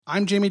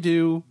I'm Jamie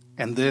Dew,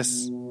 and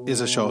this is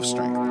A Show of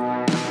Strength.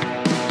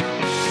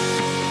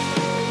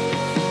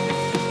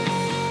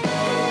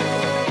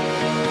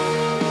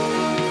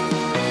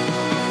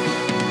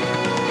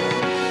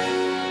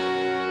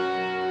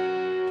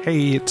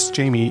 Hey, it's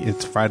Jamie.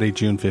 It's Friday,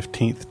 June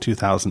 15th,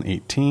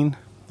 2018.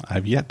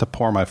 I've yet to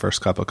pour my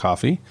first cup of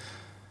coffee.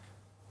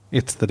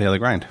 It's the Daily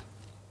Grind.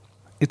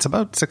 It's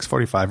about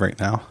 6:45 right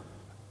now,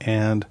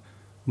 and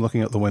I'm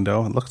looking out the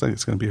window. It looks like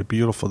it's going to be a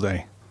beautiful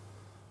day.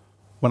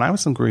 When I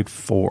was in grade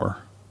 4,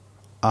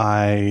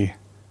 I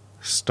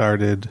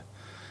started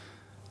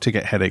to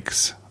get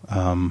headaches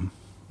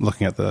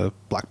looking at the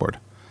blackboard,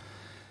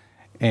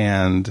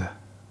 and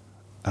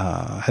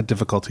had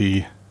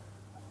difficulty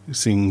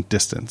seeing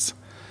distance.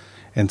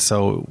 And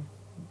so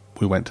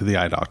we went to the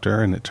eye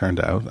doctor, and it turned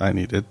out I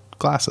needed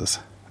glasses.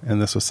 And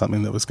this was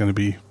something that was going to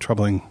be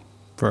troubling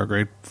for a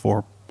grade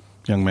 4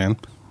 young man.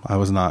 I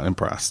was not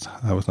impressed.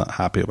 I was not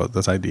happy about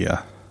this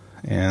idea.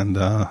 And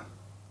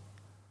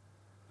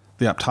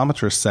the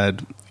optometrist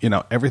said,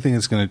 everything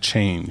is going to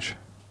change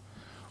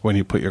when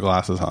you put your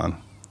glasses on,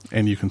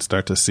 and you can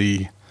start to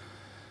see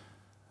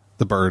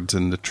the birds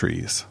in the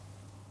trees,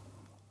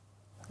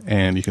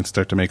 and you can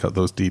start to make out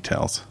those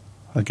details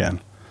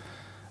again.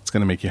 It's going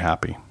to make you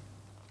happy.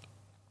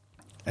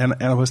 And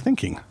I was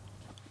thinking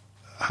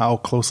how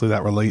closely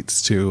that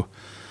relates to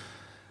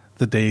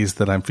the days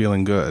that I'm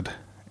feeling good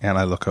and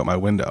I look out my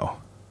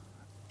window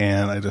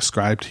and I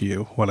describe to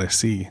you what I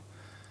see.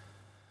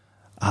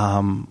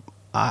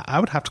 I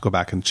would have to go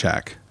back and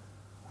check.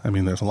 I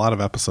mean, there's a lot of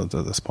episodes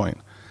at this point.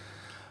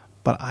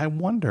 But I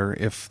wonder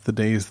if the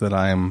days that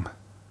I'm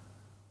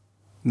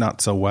not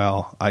so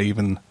well, I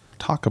even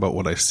talk about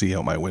what I see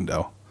out my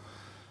window.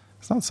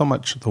 It's not so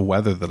much the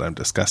weather that I'm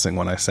discussing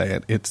when I say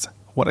it. It's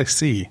what I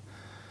see.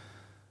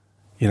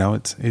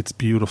 It's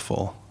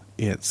beautiful.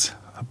 It's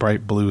a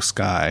bright blue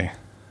sky.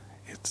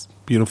 It's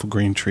beautiful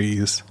green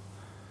trees.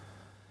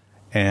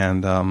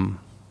 And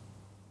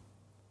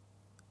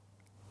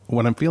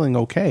when I'm feeling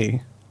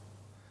okay,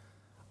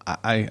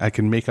 I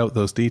can make out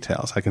those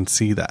details. I can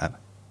see that.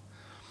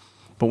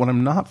 But when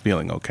I'm not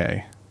feeling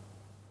okay,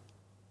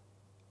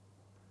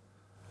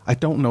 I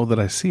don't know that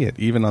I see it,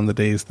 even on the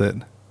days that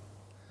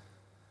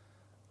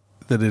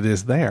it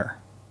is there.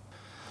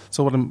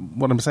 So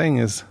what I'm saying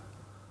is,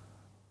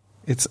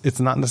 it's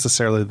not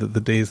necessarily that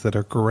the days that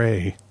are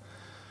gray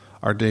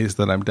are days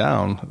that I'm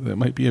down. It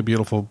might be a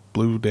beautiful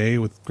blue day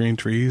with green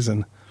trees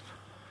and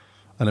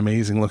an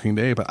amazing looking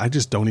day, but I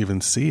just don't even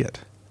see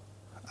it.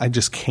 I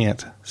just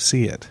can't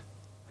see it.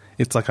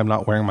 It's like I'm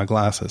not wearing my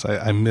glasses.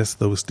 I miss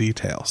those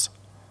details.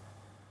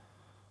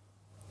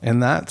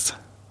 And that's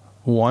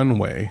one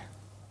way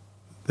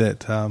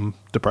that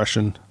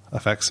depression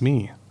affects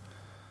me.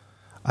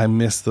 I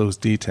miss those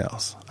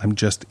details. I'm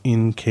just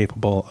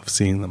incapable of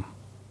seeing them.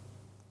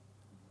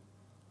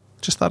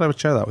 Just thought I would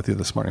share that with you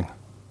this morning.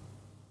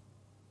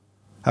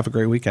 Have a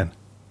great weekend.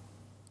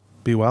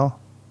 Be well.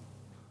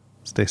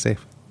 Stay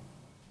safe.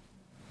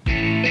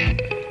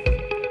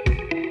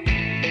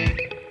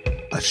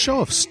 A Show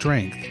of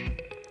Strength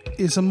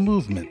is a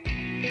movement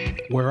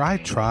where I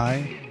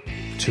try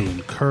to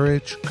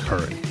encourage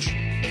courage.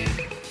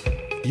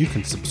 You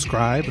can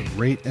subscribe,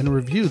 rate, and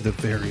review the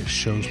various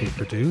shows we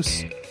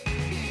produce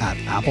at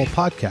Apple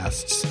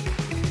Podcasts,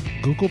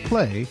 Google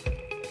Play,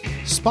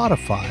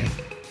 Spotify,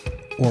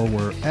 or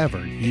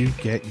wherever you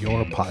get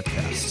your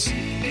podcasts.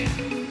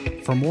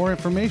 For more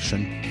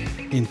information,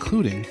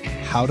 including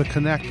how to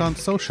connect on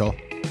social,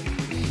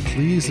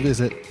 please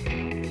visit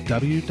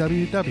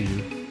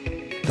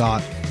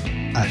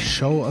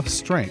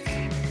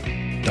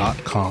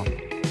www.ashowofstrength.com.